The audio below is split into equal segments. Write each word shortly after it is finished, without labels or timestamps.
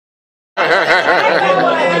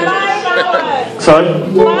Sorry?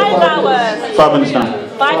 5 hours. 5 minutes now.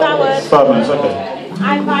 5 hours. 5 minutes, okay.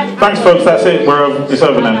 Thanks folks, that's it. It's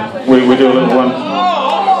over now. We do a little one.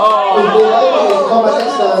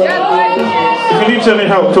 If you need any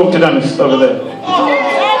help, talk to Dennis over there. Dennis,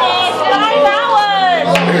 5 hours.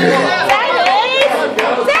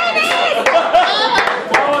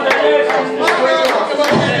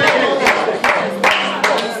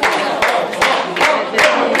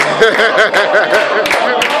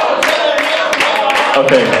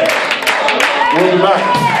 Okay. We'll be back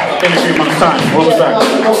in a few months' time. We'll be back.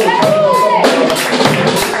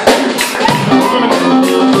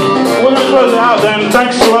 We're going to close it out then.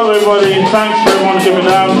 Thanks to everybody. Thanks for everyone coming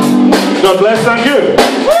down. God bless. Thank you.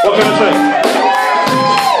 What can I say?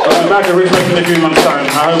 We'll be back at Richmond in a few months' time.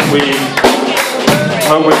 I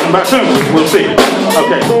hope we come back soon. We'll see.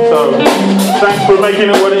 Okay, so thanks for making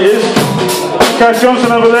it what it is. Katy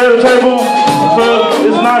Johnson over there at the table for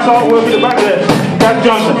this nice artwork at the back there. Katy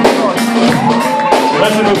Johnson.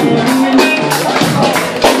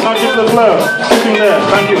 Not just the flower, sitting there.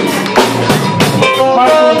 Thank you.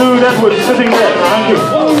 Michael Dude Edwards sitting there. Thank you.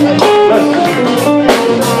 Yes.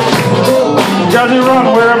 Jazzy Ron,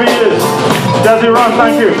 wherever he is. Jazzy Ron,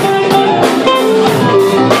 thank you.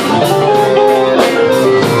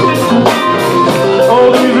 All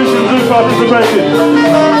the musicians who participated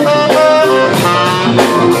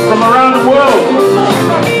from around the world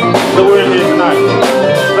that were in here tonight.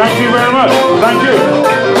 Thank you very much. Thank you.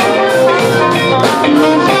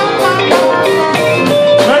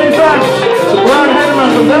 Many thanks to Hedermann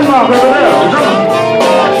from Denmark over there.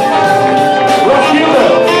 Ross Hughes.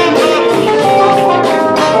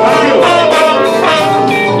 Thank you.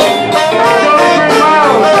 Johnny Green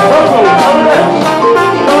Miles, Buckle, over there.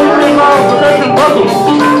 Johnny Green Miles, Protection, Buckle.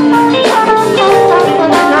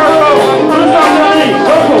 Carol, Bruce Anthony,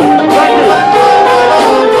 Buckle. Thank you.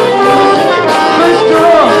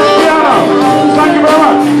 Jerome, piano. Thank you very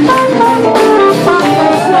much.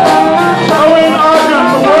 Owen Arjun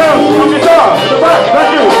from Wales, on guitar, at the back.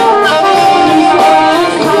 Thank you.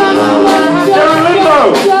 Jerry Lindo,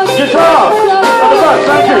 guitar, at the back.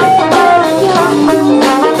 Thank you.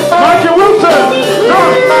 Myke Wilson,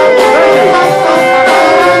 drum. Thank you.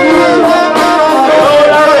 Lord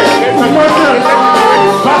Eric, percussion.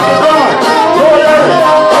 Master drummer, Lord Eric.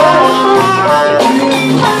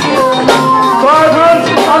 Clive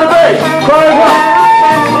Hunte on the bass. Clive Hunte.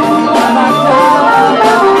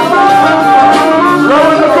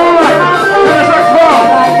 Rowan the Kool-Aid in the saxophone.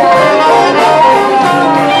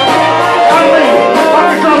 Andy on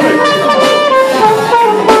the trumpet.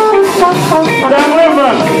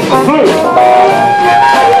 Lipman, flute.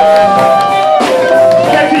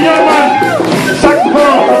 Katy Jungman,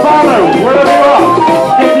 saxophone, soprano, wherever you are.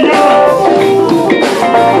 Katy Jungman.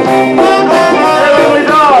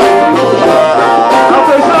 Liddard.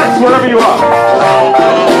 Alto sax, wherever you are.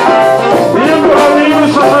 The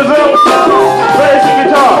English from Brazil, bass and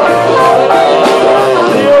guitar.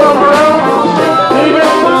 The Jerome, David,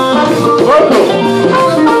 vocal.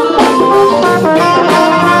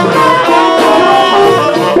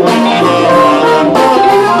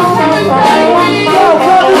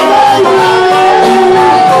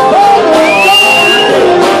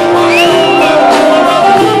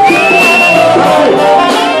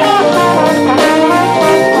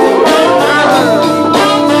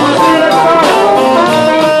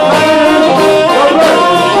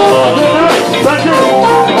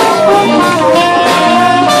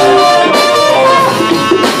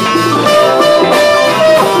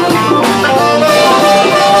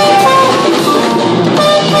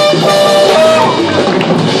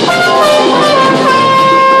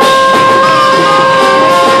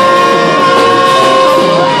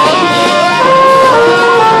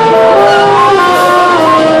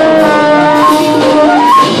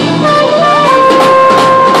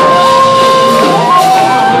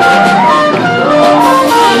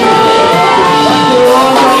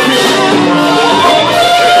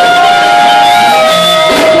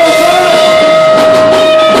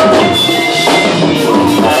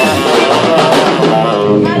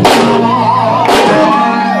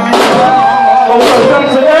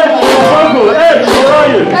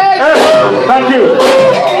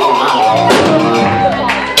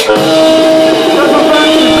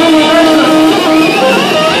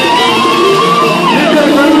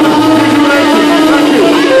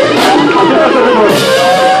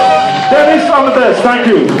 Thank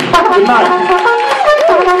you. Good night.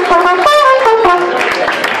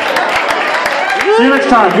 See you next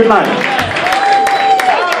time. Good night.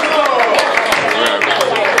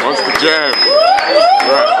 What's the jam?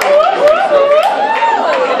 Right.